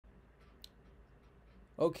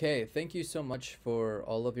Okay, thank you so much for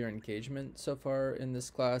all of your engagement so far in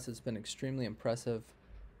this class. It's been extremely impressive.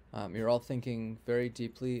 You're all thinking very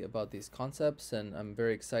deeply about these concepts, and I'm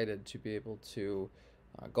very excited to be able to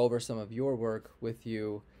go over some of your work with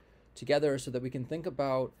you together so that we can think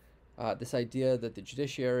about this idea that the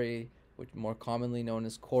judiciary, which more commonly known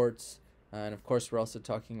as courts, and of course we're also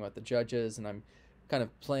talking about the judges, and I'm kind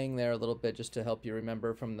of playing there a little bit just to help you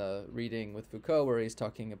remember from the reading with Foucault where he's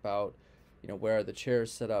talking about where are the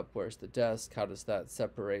chairs set up, where's the desk, how does that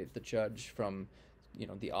separate the judge from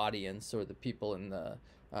the audience or the people in the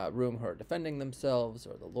room who are defending themselves,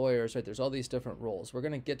 or the lawyers, right? There's all these different roles. We're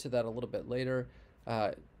going to get to that a little bit later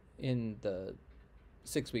in the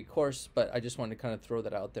 6-week course, but I just wanted to kind of throw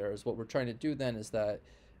that out there as what we're trying to do then is that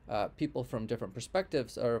people from different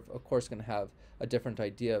perspectives are of course going to have a different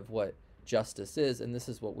idea of what justice is, and this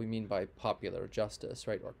is what we mean by popular justice,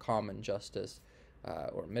 right, or common justice,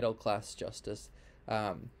 or middle class justice.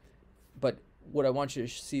 But what I want you to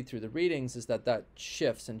see through the readings is that that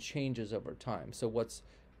shifts and changes over time. So what's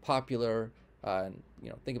popular,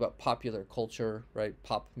 think about popular culture, right?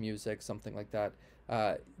 Pop music, something like that,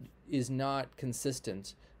 is not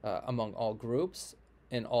consistent among all groups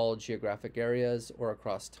in all geographic areas or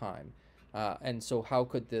across time. And so how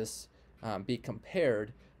could this be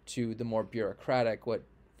compared to the more bureaucratic, what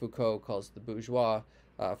Foucault calls the bourgeois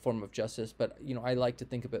form of justice, but I like to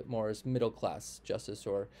think of it more as middle class justice,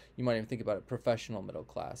 or you might even think about it professional middle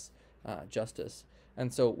class justice.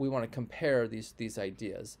 And so we want to compare these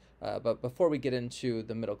ideas. But before we get into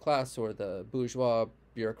the middle class or the bourgeois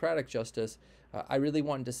bureaucratic justice, I really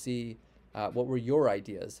wanted to see what were your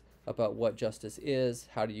ideas about what justice is,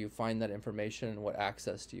 how do you find that information, and what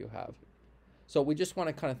access do you have. So we just want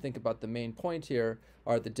to kind of think about the main point here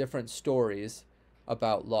are the different stories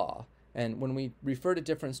about law. And when we refer to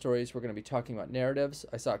different stories, we're going to be talking about narratives.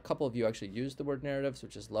 I saw a couple of you actually use the word narratives,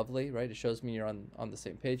 which is lovely, right? It shows me you're on the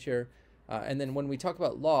same page here. And then when we talk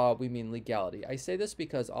about law, we mean legality. I say this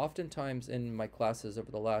because oftentimes in my classes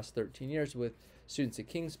over the last 13 years with students at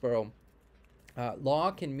Kingsborough,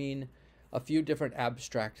 law can mean a few different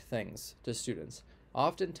abstract things to students.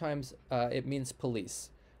 Oftentimes it means police,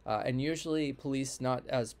 and usually police not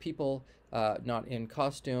as people, not in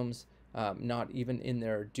costumes, not even in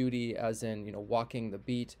their duty as in walking the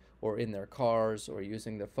beat, or in their cars, or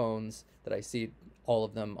using their phones that I see all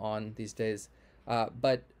of them on these days,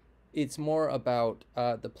 but it's more about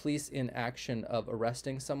the police in action of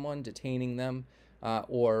arresting someone, detaining them,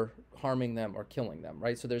 or harming them or killing them,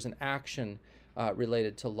 right? So there's an action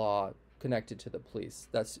related to law connected to the police.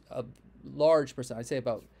 That's a large percent. I say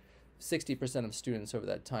about 60% of students over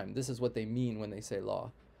that time. This is what they mean when they say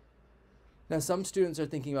law. Now, some students are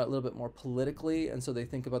thinking about it a little bit more politically, and so they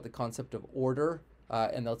think about the concept of order,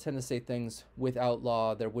 and they'll tend to say things, without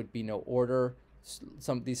law, there would be no order.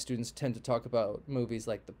 Some of these students tend to talk about movies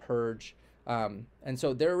like The Purge, and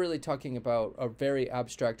so they're really talking about a very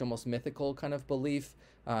abstract, almost mythical kind of belief,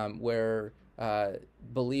 where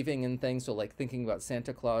believing in things, so like thinking about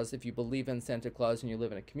Santa Claus, if you believe in Santa Claus and you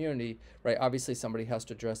live in a community, right, obviously somebody has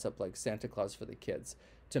to dress up like Santa Claus for the kids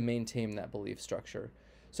to maintain that belief structure.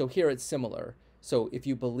 So here it's similar. So if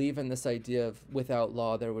you believe in this idea of without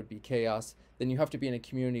law there would be chaos, then you have to be in a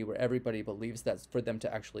community where everybody believes that for them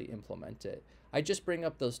to actually implement it. I just bring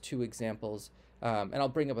up those two examples, and I'll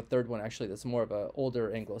bring up a third one actually that's more of an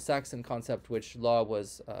older Anglo-Saxon concept, which law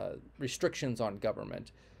was restrictions on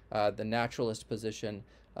government, the naturalist position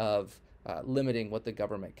of limiting what the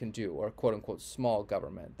government can do, or quote-unquote small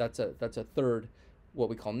government. That's a third, what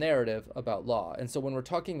we call narrative about law. And so when we're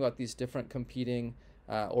talking about these different competing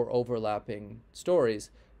or overlapping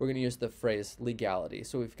stories, we're going to use the phrase legality.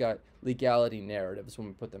 So we've got legality narratives when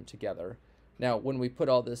we put them together. Now, when we put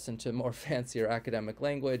all this into more fancier academic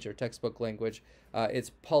language or textbook language,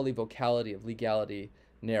 it's polyvocality of legality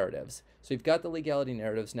narratives. So you've got the legality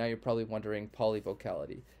narratives. Now you're probably wondering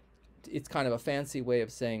polyvocality. It's kind of a fancy way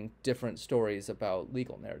of saying different stories about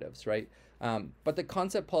legal narratives, right? But the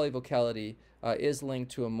concept polyvocality is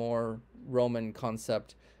linked to a more Roman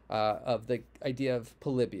concept of the idea of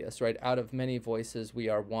Polybius, right? Out of many voices, we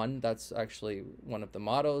are one. That's actually one of the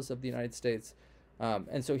mottos of the United States.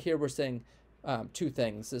 And so here we're saying two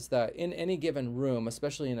things, is that in any given room,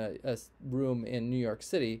 especially in a room in New York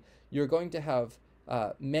City, you're going to have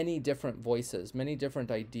many different voices, many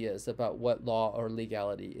different ideas about what law or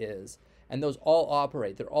legality is. And those all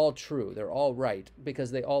operate, they're all true, they're all right,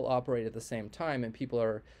 because they all operate at the same time, and people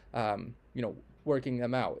are, working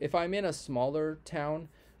them out. If I'm in a smaller town,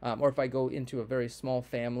 or if I go into a very small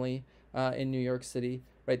family in New York City,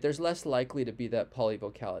 right, there's less likely to be that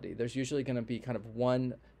polyvocality. There's usually going to be kind of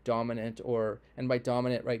one dominant, and by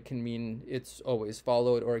dominant, right, can mean it's always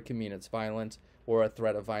followed, or it can mean it's violent or a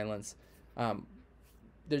threat of violence. Um,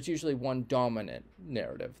 there's usually one dominant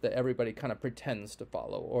narrative that everybody kind of pretends to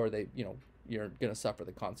follow, or you're going to suffer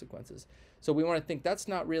the consequences. So we want to think that's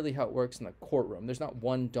not really how it works in the courtroom. There's not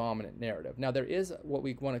one dominant narrative. Now, there is what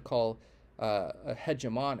we want to call a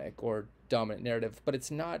hegemonic or dominant narrative, but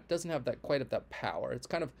doesn't have that quite of that power. It's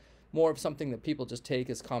kind of more of something that people just take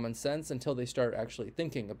as common sense until they start actually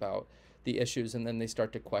thinking about the issues, and then they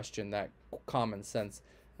start to question that common sense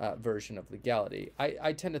version of legality.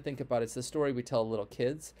 I tend to think about it's the story we tell little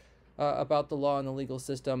kids about the law and the legal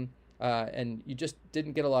system, and you just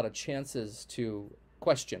didn't get a lot of chances to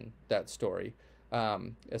question that story,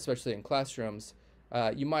 especially in classrooms.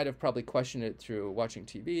 You might have probably questioned it through watching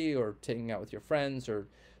TV or taking out with your friends, or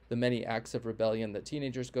the many acts of rebellion that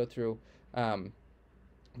teenagers go through.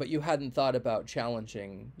 But you hadn't thought about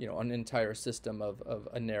challenging, an entire system of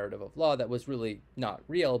a narrative of law that was really not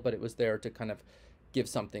real, but it was there to kind of give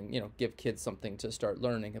kids something to start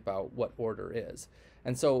learning about what order is.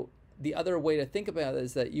 And so the other way to think about it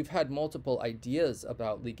is that you've had multiple ideas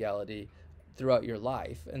about legality throughout your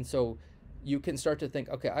life. And so you can start to think,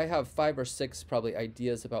 okay, I have 5 or 6 probably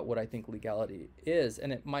ideas about what I think legality is,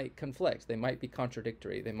 and it might conflict. They might be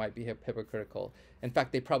contradictory. They might be hypocritical. In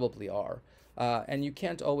fact, they probably are. And you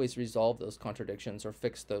can't always resolve those contradictions or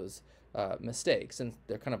fix those mistakes, and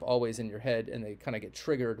they're kind of always in your head, and they kind of get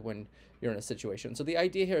triggered when you're in a situation. So the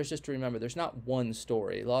idea here is just to remember there's not one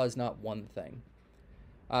story. Law is not one thing.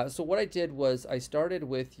 So what I did was I started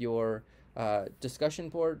with your discussion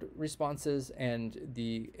board responses and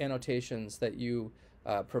the annotations that you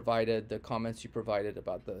provided, the comments you provided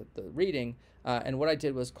about the reading. And what I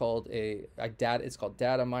did was it's called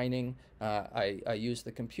data mining. I used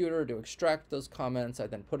the computer to extract those comments. I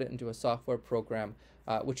then put it into a software program,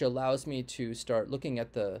 which allows me to start looking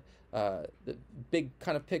at the big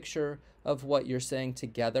kind of picture of what you're saying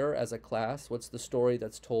together as a class. What's the story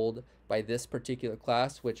that's told by this particular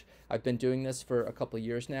class, which I've been doing this for a couple of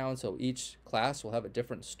years now, and so each class will have a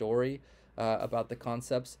different story about the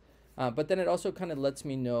concepts. But then it also kind of lets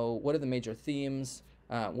me know what are the major themes,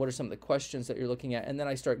 what are some of the questions that you're looking at, and then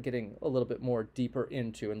I start getting a little bit more deeper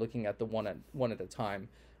into and looking at the one at a time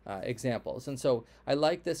examples. And so I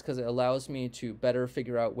like this because it allows me to better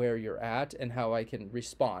figure out where you're at and how I can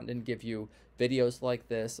respond and give you videos like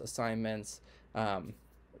this, assignments,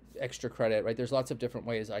 extra credit, right? There's lots of different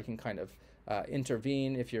ways I can kind of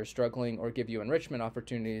intervene if you're struggling, or give you enrichment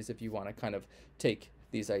opportunities if you want to kind of take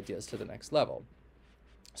these ideas to the next level.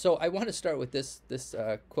 So I want to start with this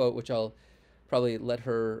quote, which I'll probably let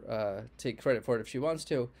her take credit for it if she wants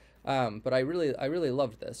to. But I really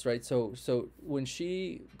loved this, right? So when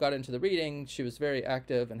she got into the reading, she was very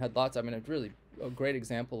active and had lots. It's really a great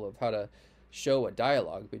example of how to show a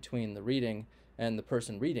dialogue between the reading and the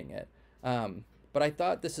person reading it. But I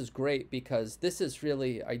thought this is great because this is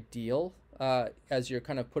really ideal as you're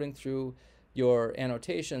kind of putting through your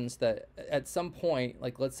annotations, that at some point,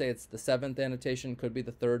 like let's say it's the 7th annotation, could be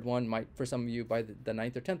the 3rd one, might for some of you by the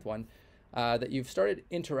 9th or 10th one, that you've started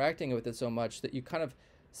interacting with it so much that you kind of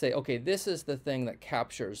say, okay, this is the thing that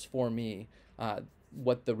captures for me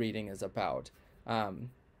what the reading is about.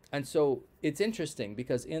 And so it's interesting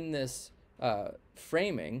because in this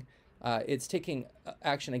framing, it's taking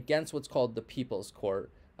action against what's called the People's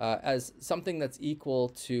Court as something that's equal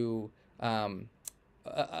to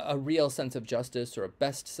a real sense of justice, or a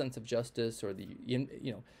best sense of justice, or the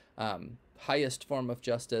highest form of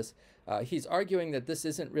justice. He's arguing that this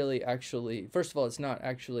isn't really actually, first of all, it's not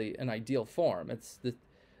actually an ideal form.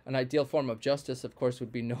 An ideal form of justice, of course,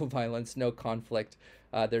 would be no violence, no conflict,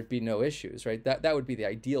 there'd be no issues, right? That would be the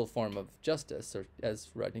ideal form of justice, or as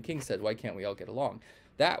Rodney King said, why can't we all get along?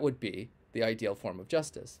 That would be the ideal form of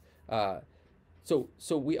justice.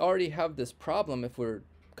 So we already have this problem if we're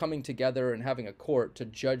coming together and having a court to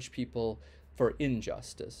judge people for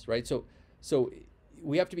injustice, right? So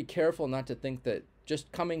we have to be careful not to think that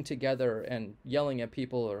just coming together and yelling at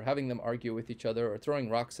people, or having them argue with each other, or throwing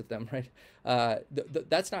rocks at them, right?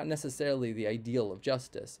 That's not necessarily the ideal of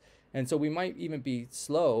justice. And so we might even be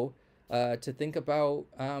slow to think about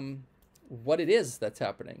what it is that's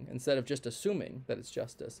happening, instead of just assuming that it's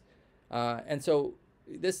justice. And so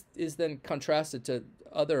this is then contrasted to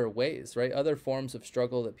other ways, right? Other forms of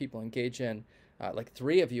struggle that people engage in. Like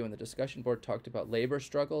 3 of you in the discussion board talked about labor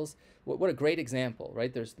struggles. What a great example,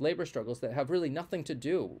 right? There's labor struggles that have really nothing to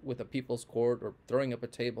do with a people's court, or throwing up a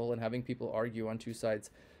table and having people argue on 2 sides.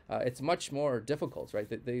 It's much more difficult, right?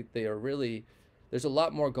 They are really, there's a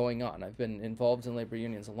lot more going on. I've been involved in labor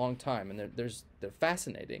unions a long time, and they're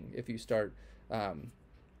fascinating if you start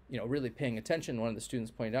really paying attention, one of the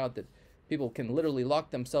students pointed out that people can literally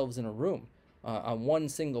lock themselves in a room on one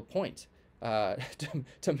single point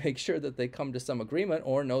to make sure that they come to some agreement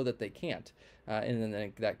or know that they can't. And then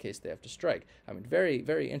in that case, they have to strike. I mean, very,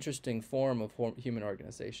 very interesting form of human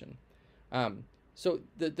organization. So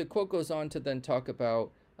the quote goes on to then talk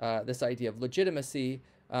about this idea of legitimacy,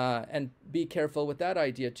 and be careful with that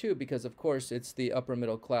idea too, because of course it's the upper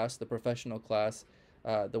middle class, the professional class,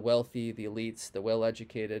 the wealthy, the elites, the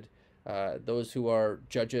well-educated, those who are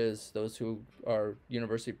judges, those who are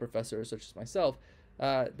university professors, such as myself,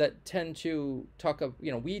 that tend to talk of,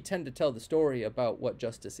 we tend to tell the story about what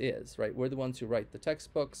justice is, right? We're the ones who write the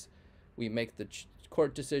textbooks, we make the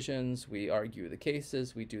court decisions, we argue the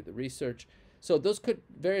cases, we do the research. So those could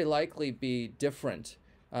very likely be different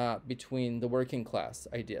between the working class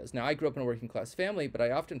ideas. Now, I grew up in a working class family, but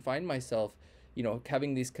I often find myself,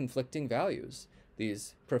 having these conflicting values,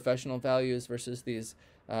 these professional values versus these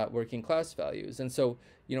working class values. And so,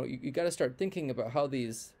 you got to start thinking about how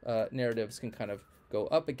these narratives can kind of go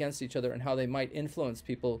up against each other and how they might influence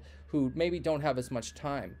people who maybe don't have as much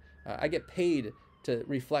time. I get paid to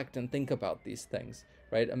reflect and think about these things,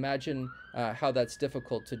 right? Imagine how that's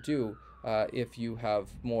difficult to do if you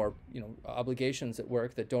have more, obligations at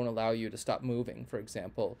work that don't allow you to stop moving, for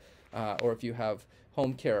example, or if you have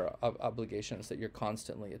home care obligations that you're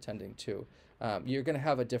constantly attending to. You're going to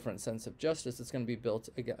have a different sense of justice that's going to be built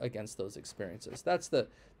against those experiences. That's the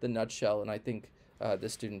nutshell, and I think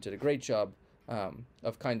this student did a great job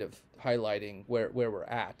of kind of highlighting where we're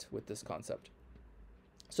at with this concept.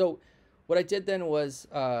 So what I did then was,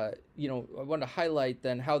 I wanted to highlight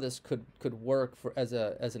then how this could work as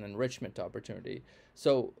an enrichment opportunity.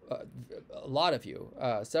 So a lot of you,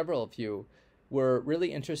 several of you, were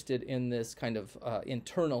really interested in this kind of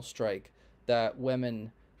internal strike that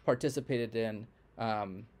women participated in,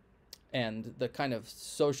 and the kind of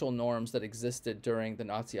social norms that existed during the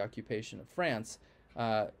Nazi occupation of France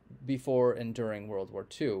before and during World War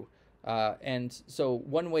II. And so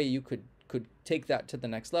one way you could take that to the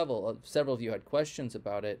next level, several of you had questions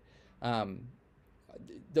about it.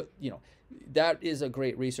 That is a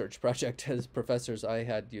great research project, as professors I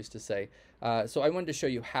had used to say. So I wanted to show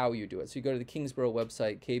you how you do it. So you go to the Kingsborough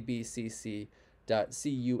website, kbcc.cuny.edu.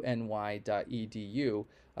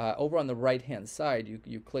 Over on the right-hand side,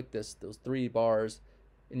 you click those three bars,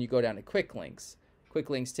 and you go down to Quick Links. Quick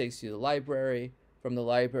Links takes you to the library. From the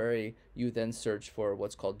library, you then search for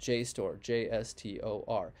what's called JSTOR,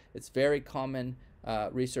 J-S-T-O-R. It's a very common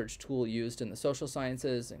research tool used in the social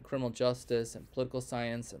sciences and criminal justice and political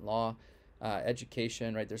science and law,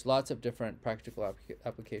 education, right? There's lots of different practical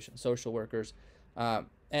applications, social workers. And,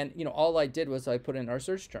 all I did was I put in our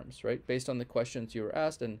search terms, right, based on the questions you were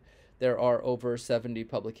asked. And there are over 70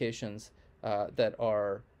 publications that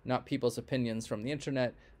are not people's opinions from the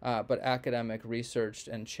internet, but academic, researched,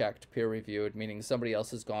 and checked, peer-reviewed, meaning somebody else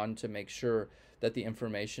has gone to make sure that the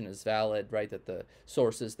information is valid, right, that the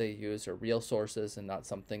sources they use are real sources and not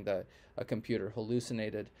something that a computer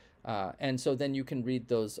hallucinated. And so then you can read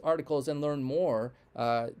those articles and learn more,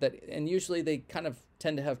 and usually they kind of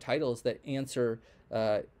tend to have titles that answer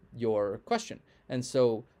your question. And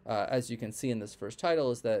so, as you can see in this first title,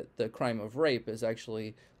 is that the crime of rape is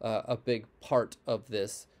actually a big part of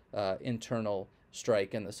this internal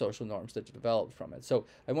strike and the social norms that developed from it. So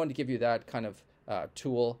I wanted to give you that kind of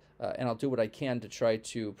tool, and I'll do what I can to try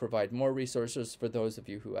to provide more resources for those of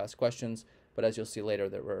you who ask questions. But as you'll see later,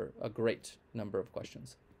 there were a great number of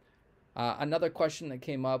questions. Another question that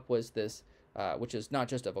came up was this, which is not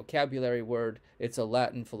just a vocabulary word, it's a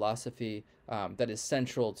Latin philosophy that is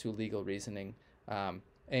central to legal reasoning.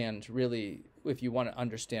 And really, if you want to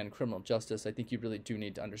understand criminal justice, I think you really do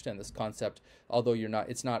need to understand this concept, although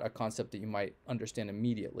it's not a concept that you might understand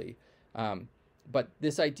immediately. But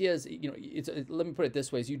this idea is, let me put it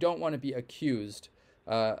this way, is you don't want to be accused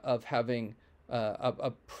of having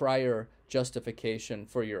a prior justification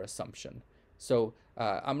for your assumption. So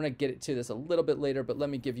I'm going to get to this a little bit later, but let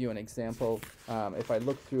me give you an example. If I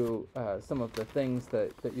look through some of the things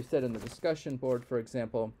that you said in the discussion board, for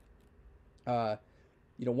example,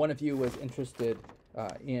 one of you was interested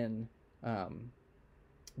in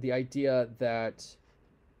the idea that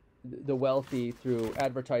the wealthy, through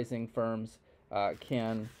advertising firms,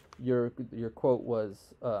 your quote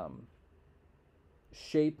was,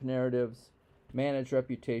 shape narratives, manage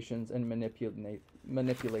reputations, and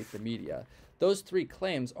manipulate the media. Those three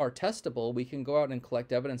claims are testable. We can go out and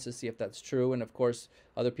collect evidence to see if that's true, and of course,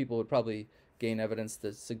 other people would probably gain evidence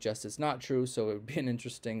that suggests it's not true, so it would be an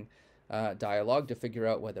interesting dialogue to figure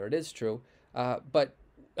out whether it is true. But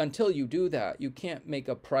until you do that, you can't make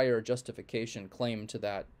a prior justification claim to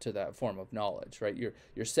that form of knowledge, right?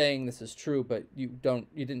 You're saying this is true, but you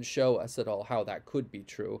didn't show us at all how that could be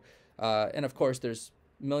true. And of course, there's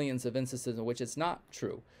millions of instances in which it's not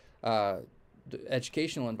true. The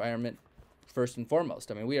educational environment, first and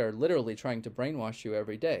foremost. I mean, we are literally trying to brainwash you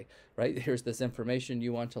every day, right? Here's this information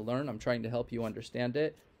you want to learn. I'm trying to help you understand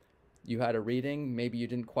it. You had a reading, maybe you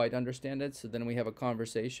didn't quite understand it, so then we have a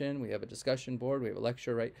conversation, we have a discussion board, we have a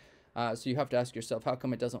lecture, right? So you have to ask yourself, how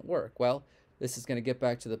come it doesn't work? Well, this is going to get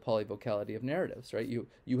back to the polyvocality of narratives, right?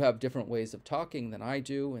 You have different ways of talking than I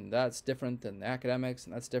do, and that's different than academics,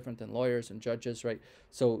 and that's different than lawyers and judges, right?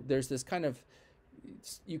 So there's this kind of,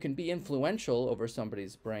 you can be influential over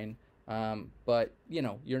somebody's brain, but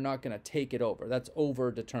you're not going to take it over. That's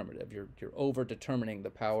over determinative. You're over determining the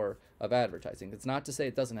power of advertising. It's not to say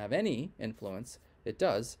it doesn't have any influence. It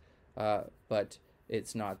does, but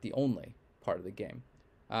it's not the only part of the game.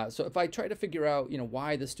 So if I try to figure out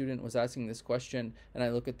why the student was asking this question, and I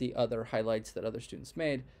look at the other highlights that other students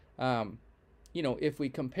made, if we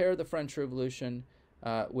compare the French Revolution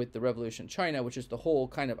with the Revolution in China, which is the whole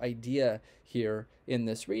kind of idea here in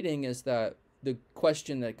this reading, is that the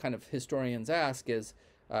question that kind of historians ask is,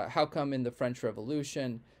 how come in the French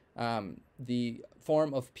Revolution the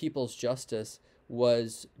form of people's justice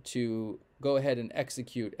was to go ahead and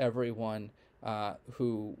execute everyone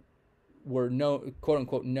who were quote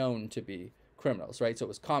unquote known to be criminals, right? So it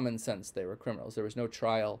was common sense they were criminals. There was no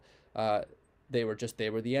trial. They were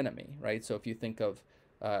the enemy, right? So if you think of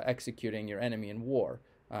executing your enemy in war,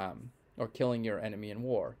 or killing your enemy in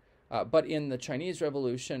war. But in the Chinese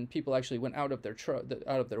Revolution, people actually went out of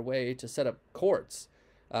their way to set up courts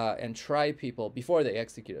and try people before they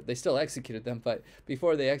executed. They still executed them, but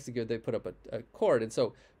before they executed, they put up a court. And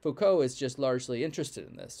so Foucault is just largely interested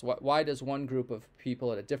in this. Why does one group of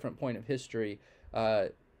people at a different point of history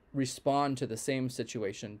respond to the same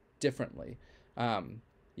situation differently?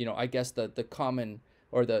 I guess the common,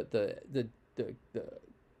 or the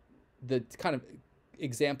kind of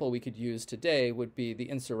example we could use today would be the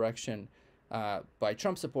insurrection by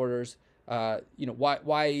Trump supporters.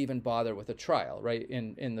 Why even bother with a trial, right?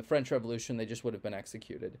 In the French Revolution, they just would have been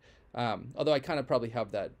executed. Although I kind of probably have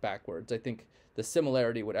that backwards. I think the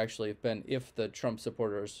similarity would actually have been, if the Trump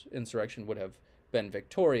supporters' insurrection would have been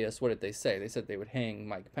victorious, what did they say? They said they would hang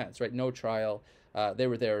Mike Pence, right? No trial. They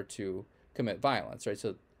were there to commit violence, right?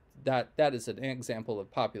 So that is an example of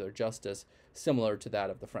popular justice similar to that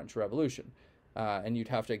of the French Revolution. And you'd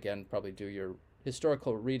have to, again, probably do your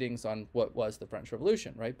historical readings on what was the French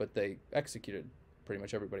Revolution, right? But they executed pretty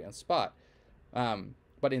much everybody on spot.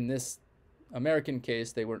 But in this American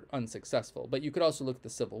case, they were unsuccessful. But you could also look at the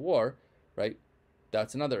Civil War, right?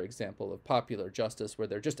 That's another example of popular justice where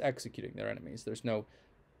they're just executing their enemies.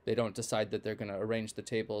 They don't decide that they're going to arrange the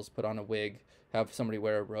tables, put on a wig, have somebody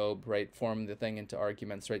wear a robe, right? Form the thing into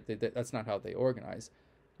arguments, right? That's not how they organize.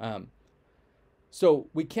 So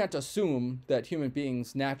we can't assume that human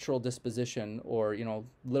beings' natural disposition, or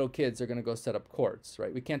little kids are going to go set up courts,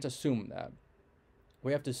 right? We can't assume that.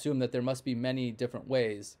 We have to assume that there must be many different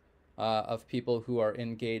ways of people who are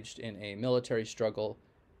engaged in a military struggle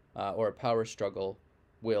or a power struggle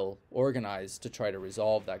will organize to try to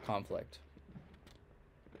resolve that conflict.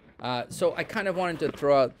 So I kind of wanted to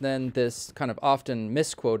throw out then this kind of often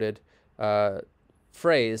misquoted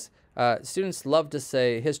phrase. Students love to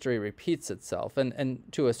say history repeats itself, and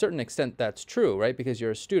to a certain extent that's true, right? Because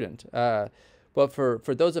you're a student. But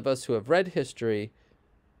for those of us who have read history,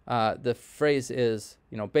 the phrase is,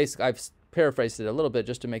 basically, I've paraphrased it a little bit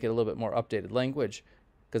just to make it a little bit more updated language,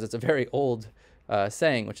 because it's a very old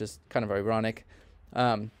saying, which is kind of ironic.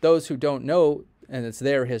 Those who don't know, and it's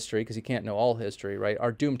their history, because you can't know all history, right,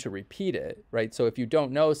 are doomed to repeat it, right? So if you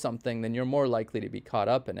don't know something, then you're more likely to be caught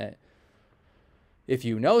up in it. If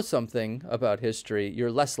you know something about history,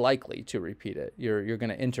 you're less likely to repeat it. You're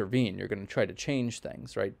going to intervene. You're going to try to change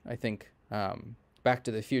things, right? I think Back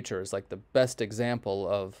to the Future is like the best example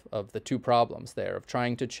of the two problems there, of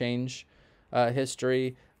trying to change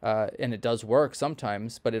history, and it does work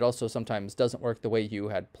sometimes, but it also sometimes doesn't work the way you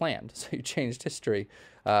had planned. So you changed history,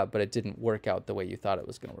 but it didn't work out the way you thought it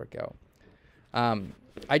was going to work out.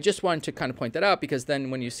 I just wanted to kind of point that out, because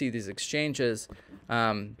then when you see these exchanges,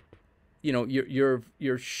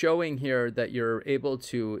 you're showing here that you're able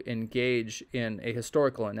to engage in a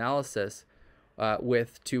historical analysis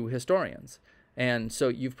with two historians. And so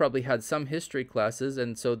you've probably had some history classes,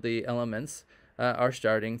 and so the elements are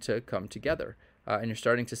starting to come together. And you're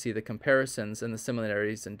starting to see the comparisons and the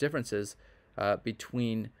similarities and differences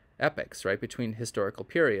between epochs, right, between historical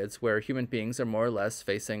periods where human beings are more or less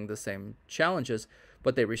facing the same challenges,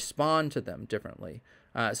 but they respond to them differently.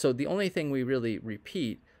 So the only thing we really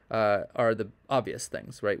repeat are the obvious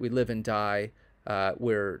things, right? We live and die.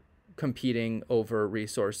 We're competing over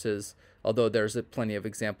resources, although there's plenty of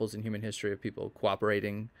examples in human history of people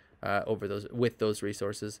cooperating with those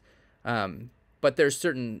resources. But there's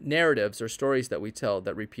certain narratives or stories that we tell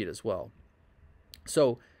that repeat as well.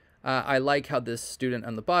 So I like how this student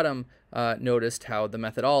on the bottom noticed how the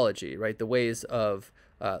methodology, right, the ways of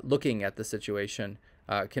looking at the situation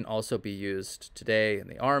can also be used today in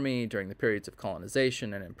the army, during the periods of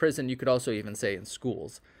colonization, and in prison. You could also even say in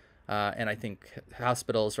schools. And I think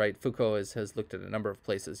hospitals, right, Foucault has looked at a number of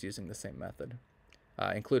places using the same method,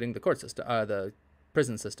 including the court system, the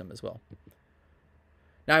prison system as well.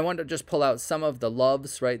 Now I want to just pull out some of the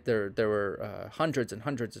loves, right? There were hundreds and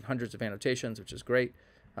hundreds and hundreds of annotations, which is great.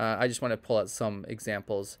 I just want to pull out some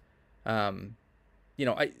examples. Again,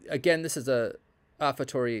 this is a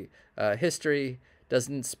offertory history,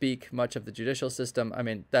 doesn't speak much of the judicial system. I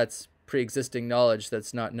mean, that's pre-existing knowledge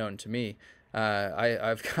that's not known to me.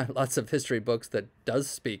 I've got lots of history books that does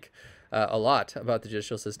speak a lot about the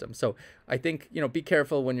judicial system. So I think, be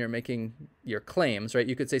careful when you're making your claims, right?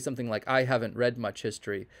 You could say something like, I haven't read much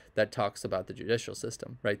history that talks about the judicial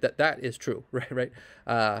system, right? That is true, right?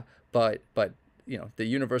 But the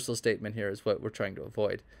universal statement here is what we're trying to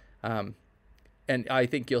avoid. And I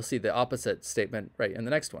think you'll see the opposite statement right in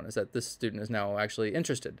the next one, is that this student is now actually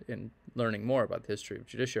interested in learning more about the history of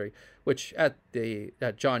judiciary, which at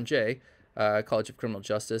John Jay College of Criminal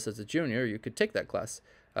Justice as a junior, you could take that class,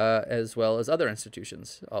 as well as other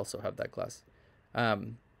institutions also have that class.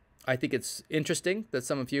 I think it's interesting that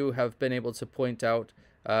some of you have been able to point out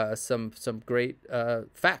some great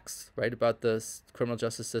facts, right, about the criminal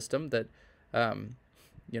justice system that now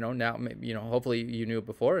hopefully you knew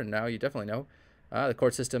before, and now you definitely know. The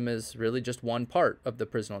court system is really just one part of the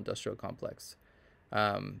prison industrial complex.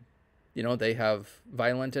 They have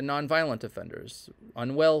violent and non-violent offenders,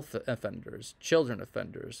 unwell offenders, children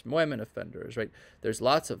offenders, women offenders, right? There's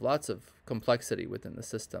lots of complexity within the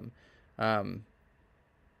system. We're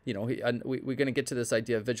going to get to this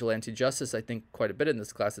idea of vigilante justice, I think, quite a bit in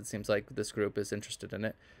this class. It seems like this group is interested in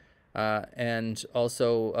it. And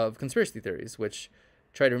also of conspiracy theories, which,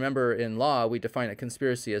 try to remember, in law, we define a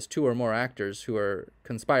conspiracy as two or more actors who are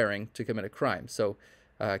conspiring to commit a crime. So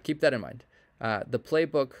keep that in mind. The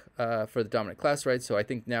playbook for the dominant class, right? So I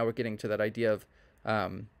think now we're getting to that idea of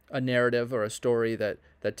a narrative or a story that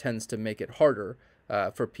tends to make it harder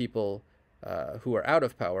for people who are out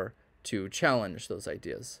of power to challenge those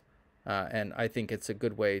ideas. And I think it's a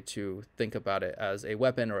good way to think about it as a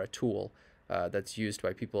weapon or a tool that's used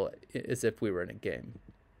by people as if we were in a game.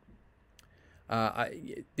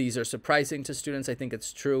 These are surprising to students. I think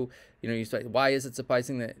it's true. You say, why is it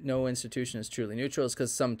surprising that no institution is truly neutral? It's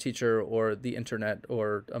because some teacher or the internet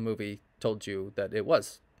or a movie told you that it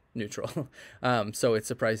was neutral. So it's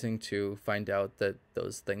surprising to find out that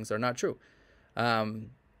those things are not true.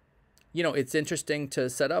 It's interesting to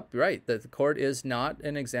set up, right, that the court is not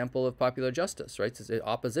an example of popular justice, right? It's in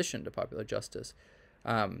opposition to popular justice.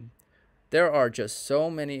 There are just so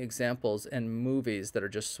many examples and movies that are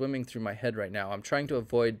just swimming through my head right now. I'm trying to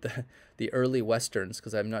avoid the early Westerns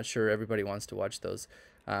because I'm not sure everybody wants to watch those.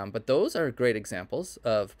 But those are great examples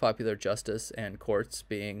of popular justice and courts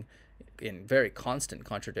being in very constant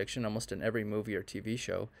contradiction almost in every movie or TV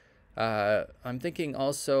show. I'm thinking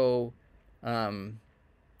also a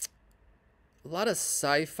lot of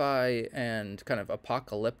sci-fi and kind of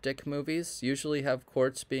apocalyptic movies usually have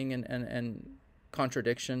courts being in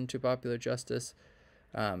contradiction to popular justice.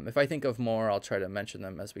 If I think of more, I'll try to mention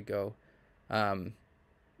them as we go.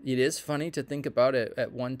 It is funny to think about it.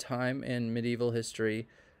 At one time in medieval history,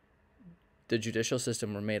 the judicial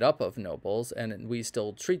system were made up of nobles, and we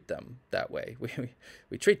still treat them that way.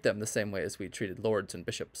 We treat them the same way as we treated lords and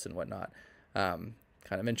bishops and whatnot. Kind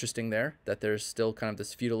of interesting there that there's still kind of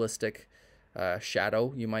this feudalistic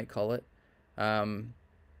shadow, you might call it. And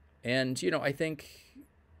I think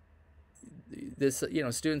this,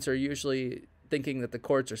 students are usually thinking that the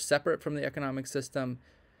courts are separate from the economic system.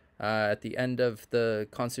 At the end of the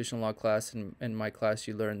constitutional law class, in my class,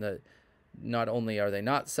 you learn that not only are they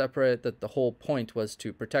not separate, that the whole point was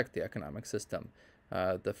to protect the economic system.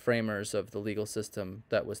 The framers of the legal system,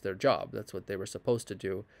 that was their job. That's what they were supposed to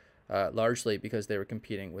do, largely because they were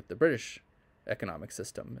competing with the British economic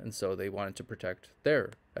system. And so they wanted to protect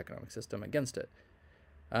their economic system against it.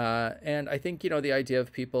 And I think, the idea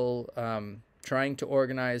of people trying to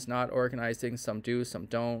organize, not organizing, some do, some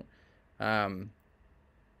don't.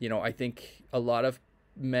 I think a lot of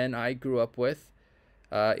men I grew up with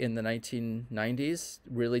in the 1990s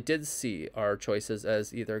really did see our choices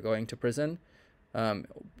as either going to prison,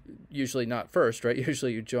 usually not first, right?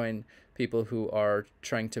 Usually you join people who are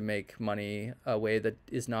trying to make money a way that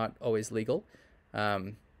is not always legal.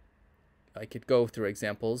 I could go through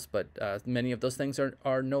examples, but many of those things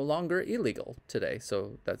are no longer illegal today.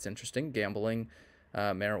 So that's interesting. Gambling,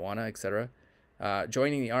 marijuana, etc.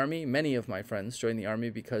 Joining the army, many of my friends joined the army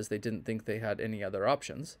because they didn't think they had any other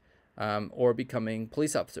options, or becoming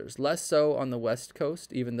police officers. Less so on the West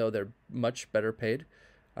Coast, even though they're much better paid,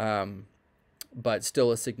 but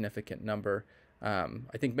still a significant number.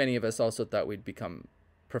 I think many of us also thought we'd become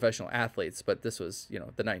professional athletes, but this was,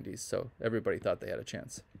 the 90s, so everybody thought they had a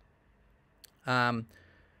chance. So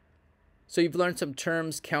you've learned some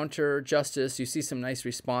terms: counter, justice. You see some nice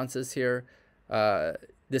responses here.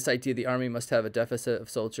 This idea the army must have a deficit of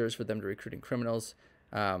soldiers for them to recruiting criminals.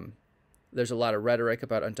 There's a lot of rhetoric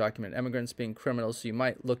about undocumented immigrants being criminals, so you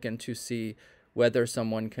might look into see whether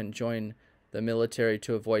someone can join the military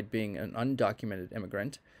to avoid being an undocumented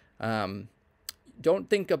immigrant. Don't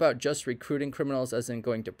think about just recruiting criminals as in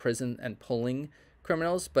going to prison and pulling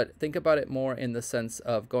criminals, but think about it more in the sense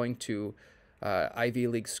of going to Ivy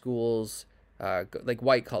League schools, like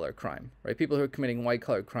white-collar crime, right? People who are committing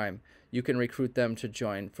white-collar crime, you can recruit them to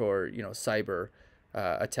join for, cyber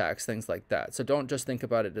attacks, things like that. So don't just think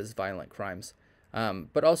about it as violent crimes,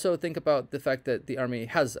 but also think about the fact that the Army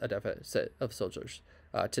has a deficit of soldiers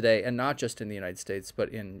today, and not just in the United States, but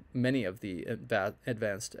in many of the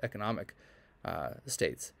advanced economic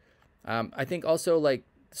states. I think also, like,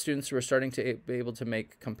 students who are starting to be able to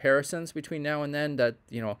make comparisons between now and then, that,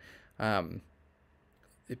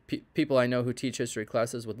 people I know who teach history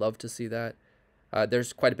classes would love to see that.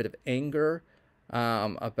 There's quite a bit of anger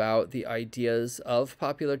about the ideas of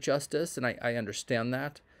popular justice, and I understand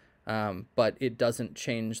that, but it doesn't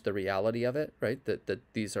change the reality of it, right?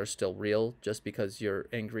 That these are still real just because you're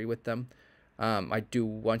angry with them. I do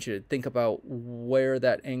want you to think about where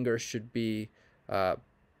that anger should be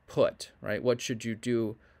put, right? What should you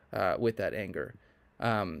do with that anger?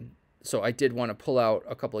 So I did want to pull out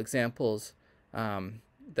a couple examples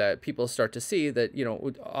that people start to see that,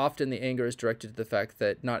 often the anger is directed to the fact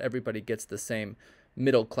that not everybody gets the same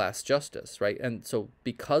middle class justice, right? And so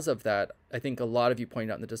because of that, I think a lot of you pointed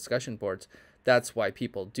out in the discussion boards, that's why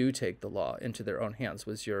people do take the law into their own hands,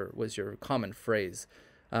 was your common phrase.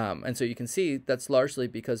 And so you can see that's largely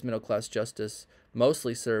because middle class justice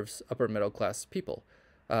mostly serves upper middle class people.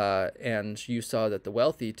 And you saw that the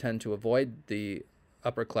wealthy tend to avoid the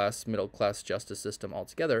upper class, middle class justice system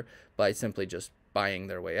altogether by simply just buying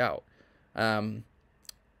their way out.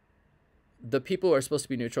 The people who are supposed to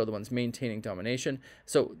be neutral are the ones maintaining domination.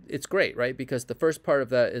 So it's great, right? Because the first part of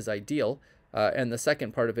that is ideal, and the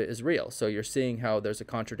second part of it is real. So you're seeing how there's a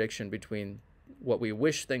contradiction between what we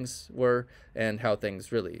wish things were and how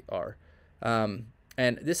things really are.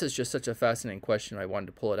 And this is just such a fascinating question. I wanted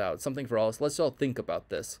to pull it out. Something for all us. Let's all think about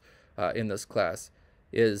this in this class.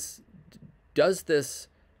 Does this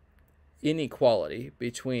inequality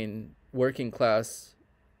between working class,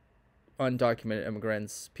 undocumented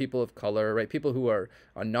immigrants, people of color, right, people who are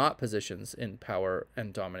not positions in power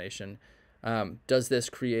and domination, does this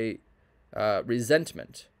create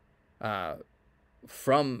resentment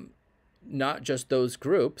from not just those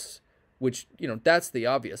groups, which, that's the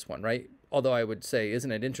obvious one, right? Although I would say,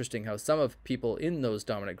 isn't it interesting how some of people in those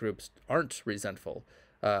dominant groups aren't resentful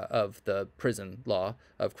of the prison law,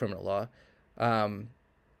 of criminal law,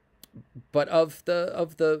 but of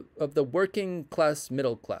the working class,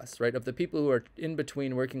 middle class, right? Of the people who are in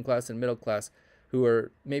between working class and middle class, who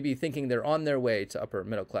are maybe thinking they're on their way to upper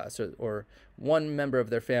middle class, or one member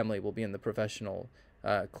of their family will be in the professional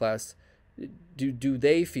class. Do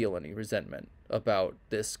they feel any resentment about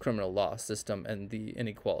this criminal law system and the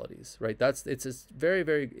inequalities, right? It's a very,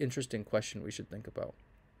 very interesting question we should think about,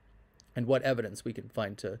 and what evidence we can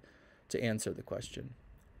find to answer the question.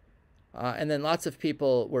 And then lots of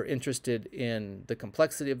people were interested in the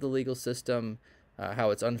complexity of the legal system,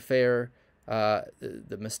 how it's unfair,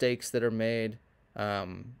 the mistakes that are made,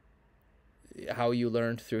 how you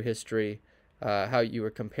learned through history, how you were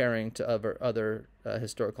comparing to other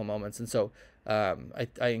historical moments. And so I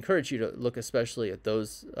encourage you to look especially at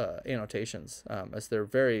those annotations, as they're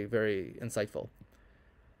very, very insightful.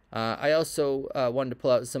 I also wanted to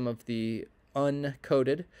pull out some of the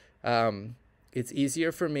uncoded. It's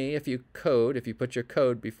easier for me if you put your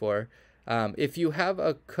code before. If you have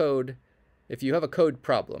a code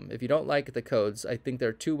problem, if you don't like the codes, I think there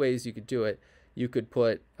are two ways you could do it. You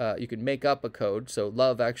could make up a code. So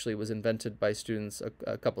love actually was invented by students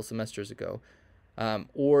a couple semesters ago.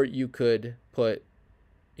 Or you could put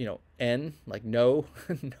N, like no,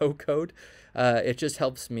 no code. It just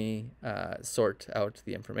helps me sort out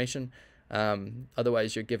the information.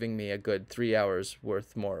 Otherwise, you're giving me a good 3 hours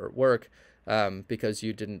worth more work because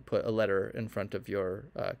you didn't put a letter in front of your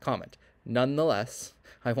comment. Nonetheless,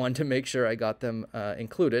 I wanted to make sure I got them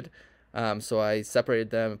included. So I separated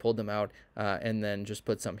them and pulled them out and then just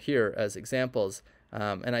put some here as examples.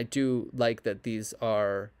 And I do like that these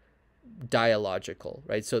are dialogical,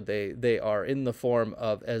 right? So they are in the form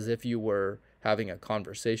of as if you were having a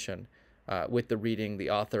conversation with the reading, the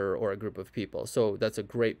author, or a group of people. So that's a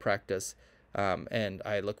great practice, and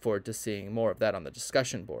I look forward to seeing more of that on the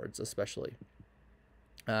discussion boards, especially.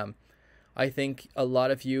 I think a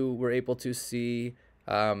lot of you were able to see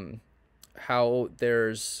how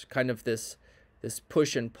there's kind of this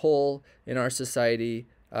push and pull in our society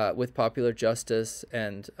with popular justice,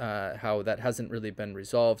 and how that hasn't really been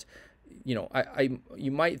resolved.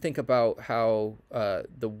 You might think about how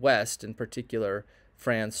the West, in particular,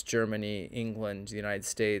 France, Germany, England, the United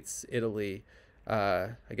States, Italy,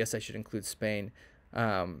 I guess I should include Spain.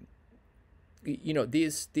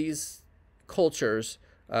 These cultures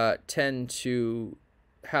tend to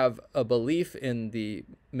have a belief in the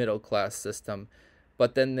middle class system,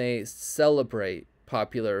 but then they celebrate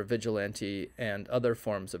popular vigilante and other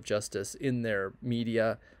forms of justice in their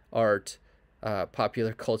media, art,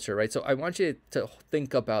 popular culture, right? So I want you to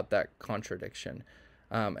think about that contradiction.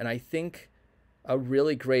 And I think a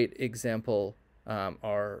really great example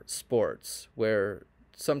are sports, where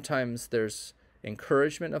sometimes there's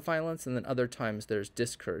encouragement of violence and then other times there's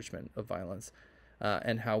discouragement of violence,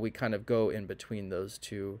 and how we kind of go in between those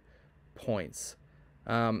 2 points.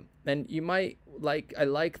 And you might I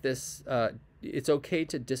like this, it's okay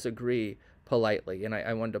to disagree politely, and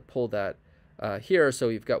I wanted to pull that here. So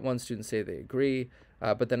you've got one student say they agree,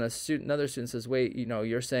 but then another student says, wait,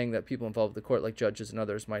 you're saying that people involved in the court, like judges and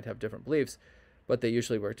others, might have different beliefs, but they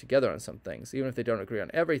usually work together on some things. Even if they don't agree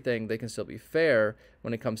on everything, they can still be fair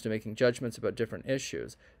when it comes to making judgments about different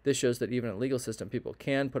issues. This shows that even in a legal system, people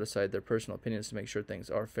can put aside their personal opinions to make sure things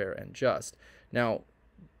are fair and just. Now,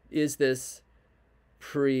 is this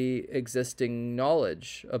pre-existing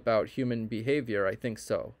knowledge about human behavior? I think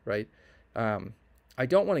so, right? I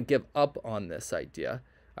don't want to give up on this idea.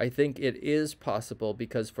 I think it is possible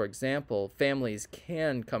because, for example, families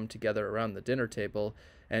can come together around the dinner table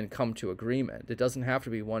and come to agreement. It doesn't have to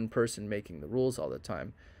be one person making the rules all the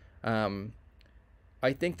time.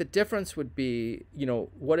 I think the difference would be,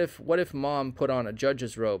 what if mom put on a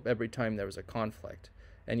judge's robe every time there was a conflict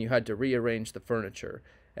and you had to rearrange the furniture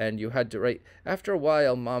and you had to, right? After a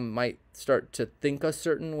while, mom might start to think a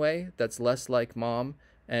certain way that's less like mom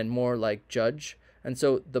and more like judge. And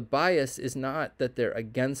so the bias is not that they're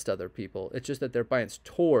against other people. It's just that they're biased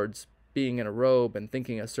towards being in a robe and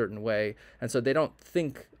thinking a certain way. And so they don't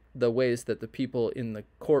think the ways that the people in the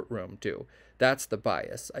courtroom do. That's the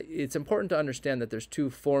bias. It's important to understand that there's 2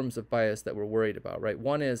 forms of bias that we're worried about, right?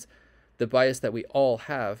 One is the bias that we all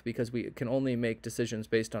have because we can only make decisions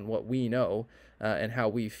based on what we know and how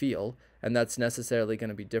we feel. And that's necessarily going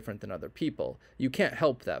to be different than other people. You can't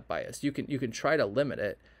help that bias. You can try to limit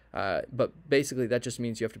it. But basically that just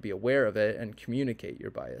means you have to be aware of it and communicate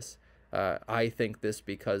your bias. I think this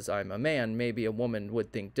because I'm a man. Maybe a woman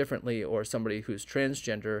would think differently, or somebody who's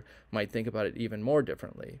transgender might think about it even more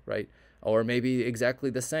differently, right? Or maybe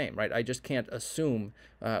exactly the same, right? I just can't assume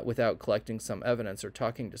without collecting some evidence or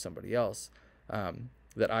talking to somebody else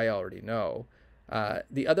that I already know.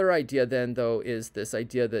 The other idea then, though, is this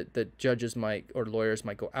idea that judges might, or lawyers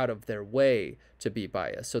might go out of their way to be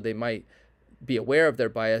biased. So they might be aware of their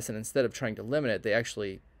bias, and instead of trying to limit it, they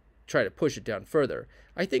actually try to push it down further.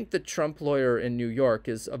 I think the Trump lawyer in New York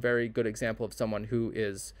is a very good example of someone who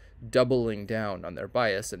is doubling down on their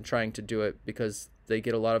bias and trying to do it because they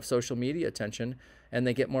get a lot of social media attention and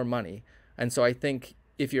they get more money. And so I think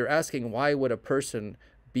if you're asking why would a person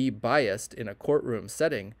be biased in a courtroom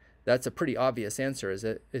setting, that's a pretty obvious answer, is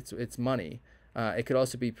it? It's money. It could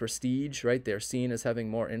also be prestige, right? They're seen as having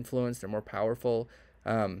more influence, they're more powerful.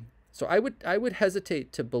 So I would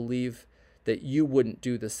hesitate to believe that you wouldn't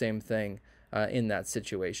do the same thing in that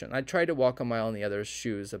situation. I'd try to walk a mile in the other's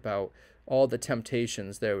shoes about all the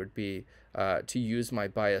temptations there would be to use my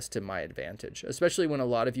bias to my advantage, especially when a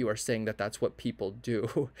lot of you are saying that that's what people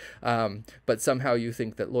do. But somehow you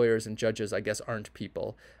think that lawyers and judges, I guess, aren't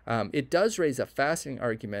people. It does raise a fascinating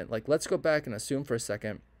argument. Like, let's go back and assume for a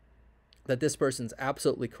second that this person's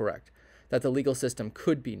absolutely correct, that the legal system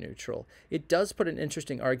could be neutral. It does put an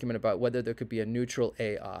interesting argument about whether there could be a neutral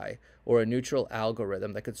AI or a neutral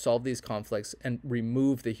algorithm that could solve these conflicts and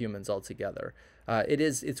remove the humans altogether.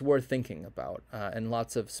 It's worth thinking about, and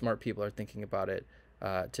lots of smart people are thinking about it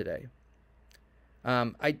today.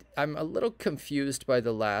 I'm a little confused by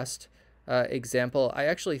the last example. I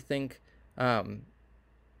actually think, an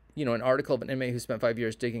article of an inmate who spent 5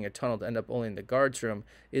 years digging a tunnel to end up only in the guards room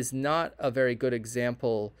is not a very good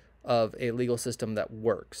example of a legal system that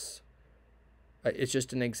works. It's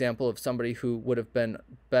just an example of somebody who would have been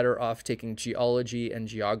better off taking geology and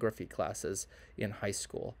geography classes in high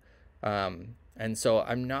school. And so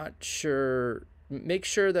I'm not sure. Make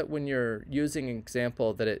sure that when you're using an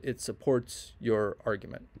example that it supports your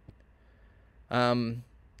argument. I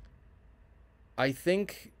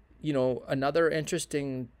think, another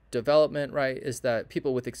interesting development, right, is that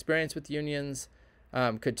people with experience with unions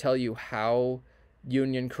could tell you how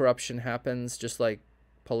union corruption happens, just like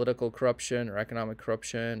political corruption or economic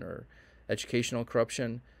corruption or educational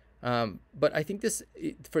corruption. But I think this,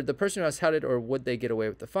 for the person who asked how did or would they get away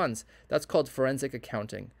with the funds, that's called forensic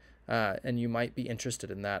accounting. And you might be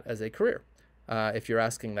interested in that as a career. If you're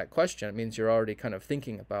asking that question, it means you're already kind of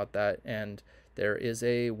thinking about that. And there is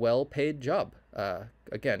a well-paid job,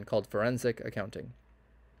 again, called forensic accounting.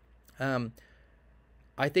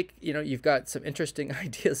 I think, you've got some interesting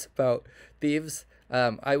ideas about thieves.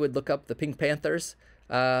 I would look up the Pink Panthers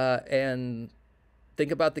and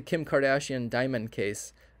think about the Kim Kardashian diamond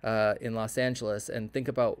case in Los Angeles, and think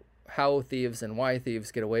about how thieves and why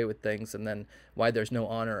thieves get away with things, and then why there's no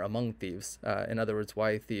honor among thieves. In other words,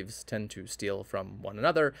 why thieves tend to steal from one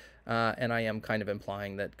another. And I am kind of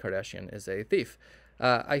implying that Kardashian is a thief.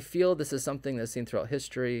 I feel this is something that's seen throughout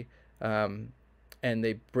history. And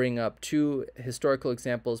they bring up two historical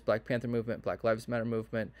examples, Black Panther movement, Black Lives Matter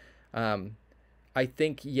movement. I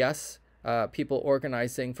think, yes, people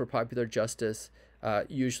organizing for popular justice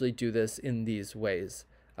usually do this in these ways.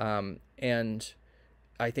 And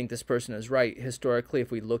I think this person is right. Historically,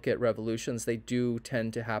 if we look at revolutions, they do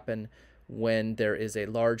tend to happen when there is a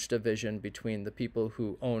large division between the people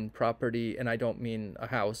who own property. And I don't mean a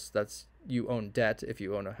house. That's, you own debt if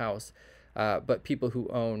you own a house. But people who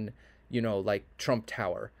own, like Trump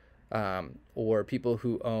Tower, or people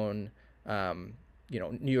who own,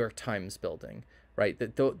 New York Times building, right?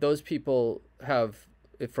 Those people have,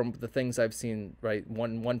 from the things I've seen, right,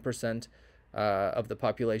 1% of the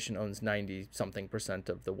population owns 90-something%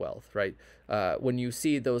 of the wealth, right? When you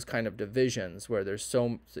see those kind of divisions where there's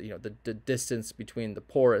the distance between the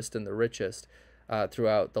poorest and the richest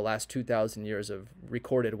throughout the last 2,000 years of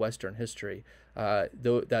recorded Western history,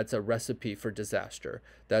 that's a recipe for disaster.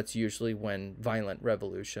 That's usually when violent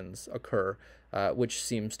revolutions occur, which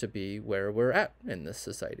seems to be where we're at in this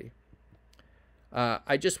society.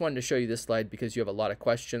 I just wanted to show you this slide because you have a lot of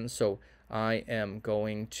questions, so I am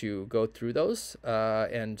going to go through those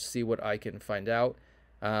and see what I can find out,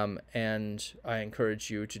 and I encourage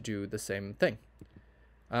you to do the same thing.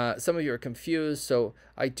 Some of you are confused, so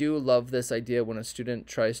I do love this idea when a student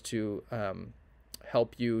tries to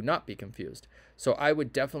help you not be confused. So I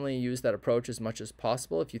would definitely use that approach as much as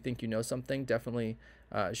possible. If you think you know something, definitely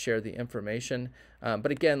share the information.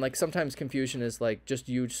 But again, like sometimes confusion is like just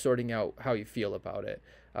you sorting out how you feel about it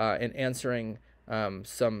and answering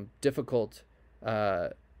some difficult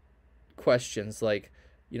questions, like,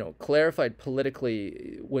 clarified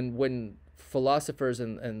politically. When philosophers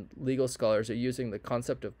and legal scholars are using the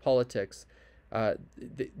concept of politics,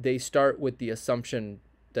 they start with the assumption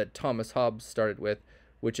that Thomas Hobbes started with,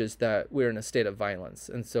 which is that we're in a state of violence.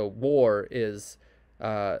 And so war is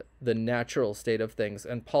the natural state of things,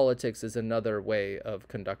 and politics is another way of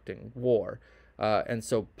conducting war. And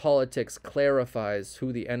so politics clarifies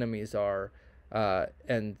who the enemies are,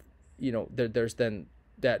 and there's then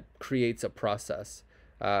that creates a process.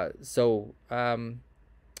 I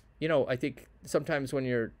think sometimes when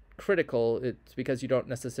you're critical, it's because you don't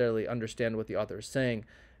necessarily understand what the author is saying.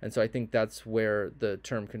 And so I think that's where the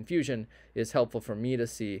term confusion is helpful for me to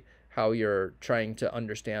see how you're trying to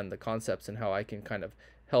understand the concepts and how I can kind of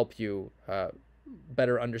help you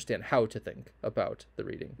better understand how to think about the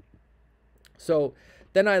reading. So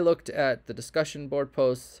then I looked at the discussion board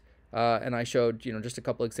posts, and I showed, just a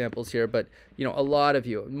couple examples here, but,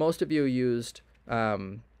 most of you used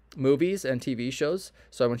movies and TV shows.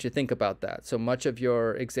 So I want you to think about that. So much of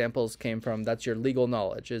your examples came from, that's your legal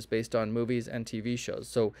knowledge, is based on movies and TV shows.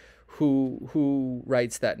 So who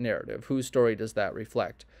writes that narrative? Whose story does that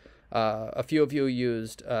reflect? A few of you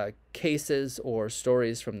used cases or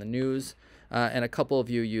stories from the news, and a couple of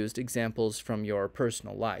you used examples from your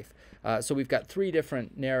personal life. So we've got 3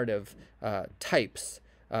 different narrative types,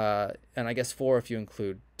 and I guess 4 if you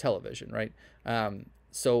include television, right?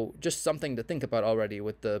 So just something to think about already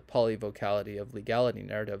with the polyvocality of legality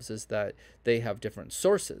narratives is that they have different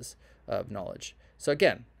sources of knowledge. So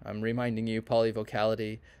again, I'm reminding you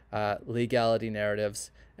polyvocality, legality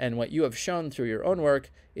narratives, and what you have shown through your own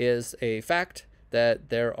work is a fact that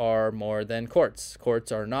there are more than courts.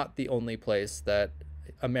 Courts are not the only place that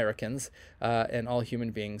Americans and all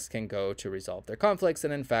human beings can go to resolve their conflicts,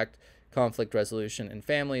 and in fact, conflict resolution in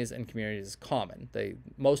families and communities is common.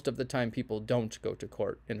 Most of the time people don't go to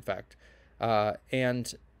court, in fact.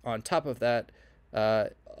 And on top of that,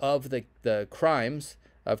 of the crimes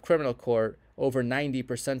of criminal court, over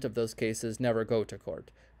 90% of those cases never go to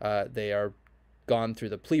court. They are gone through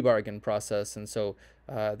the plea bargain process, and so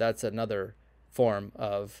that's another form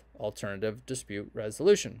of alternative dispute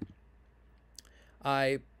resolution.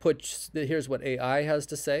 Here's what AI has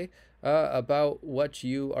to say about what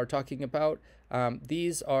you are talking about.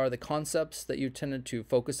 These are the concepts that you tended to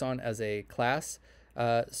focus on as a class.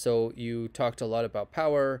 So you talked a lot about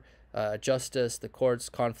power, justice, the courts,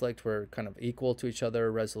 conflict were kind of equal to each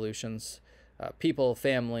other, resolutions, people,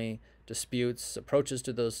 family, disputes, approaches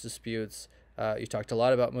to those disputes. You talked a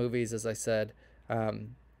lot about movies, as I said.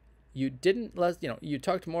 You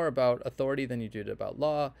talked more about authority than you did about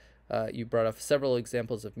law. You brought up several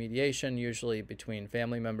examples of mediation, usually between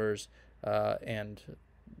family members and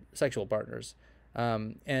sexual partners.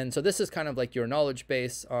 And so this is kind of like your knowledge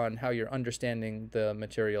base on how you're understanding the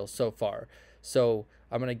material so far. So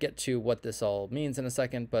I'm going to get to what this all means in a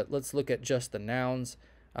second, but let's look at just the nouns.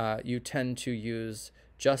 You tend to use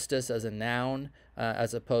justice as a noun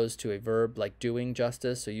as opposed to a verb like doing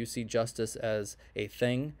justice. So you see justice as a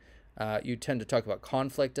thing. You tend to talk about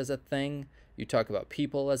conflict as a thing. You talk about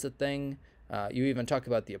people as a thing. You even talk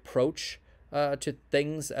about the approach to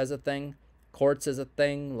things as a thing. Courts as a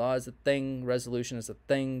thing, law as a thing, resolution as a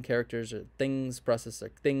thing, characters are things, process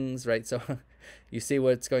are things, right? So you see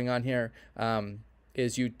what's going on here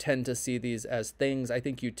is you tend to see these as things. I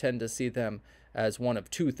think you tend to see them as one of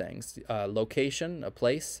two things, location, a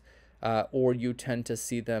place, or you tend to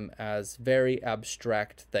see them as very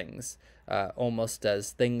abstract things, almost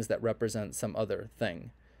as things that represent some other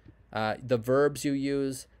thing. The verbs you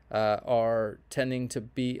use are tending to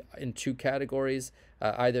be in two categories.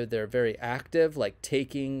 Either they're very active, like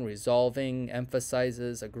taking, resolving,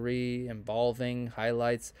 emphasizes, agree, involving,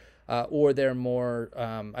 highlights, or they're more,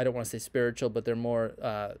 I don't want to say spiritual, but they're more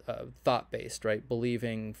thought-based, right?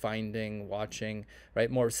 Believing, finding, watching, right?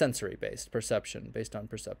 More sensory-based, perception, based on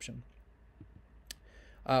perception.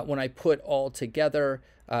 When I put all together,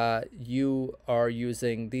 you are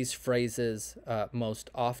using these phrases most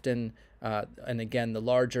often. And again, the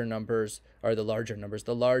larger numbers are the larger numbers.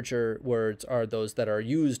 The larger words are those that are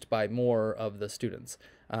used by more of the students.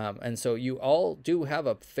 And so you all do have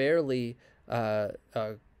a fairly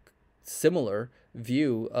similar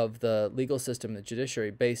view of the legal system, the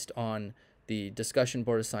judiciary, based on the discussion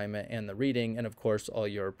board assignment and the reading, and of course, all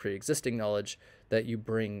your pre-existing knowledge that you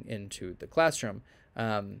bring into the classroom.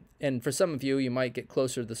 And for some of you, you might get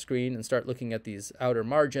closer to the screen and start looking at these outer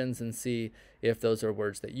margins and see if those are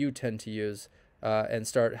words that you tend to use and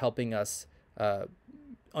start helping us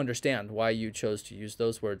understand why you chose to use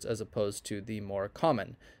those words as opposed to the more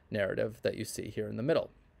common narrative that you see here in the middle.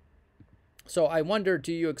 So I wonder,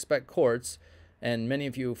 do you expect courts, and many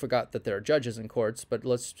of you forgot that there are judges in courts, but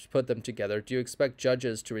let's put them together. Do you expect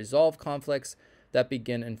judges to resolve conflicts that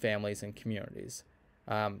begin in families and communities?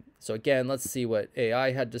 So again, let's see what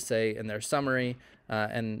AI had to say in their summary,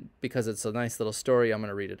 and because it's a nice little story, I'm going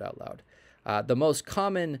to read it out loud. The most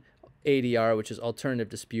common ADR, which is alternative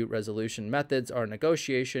dispute resolution methods, are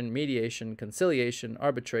negotiation, mediation, conciliation,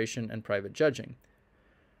 arbitration, and private judging.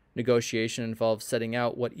 Negotiation involves setting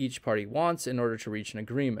out what each party wants in order to reach an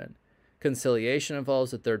agreement. Conciliation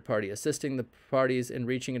involves a third party assisting the parties in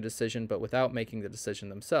reaching a decision but without making the decision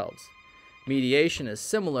themselves. Mediation is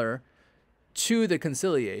similar to the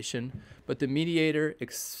conciliation, but the mediator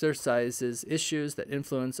exercises issues that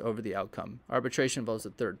influence over the outcome. Arbitration involves a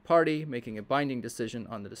third party making a binding decision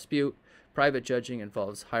on the dispute. Private judging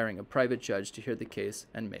involves hiring a private judge to hear the case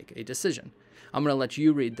and make a decision. I'm going to let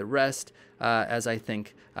you read the rest, as I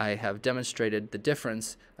think I have demonstrated the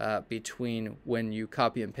difference between when you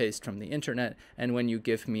copy and paste from the internet and when you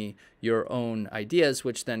give me your own ideas,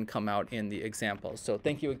 which then come out in the examples. So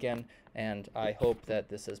thank you again, and I hope that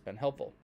this has been helpful.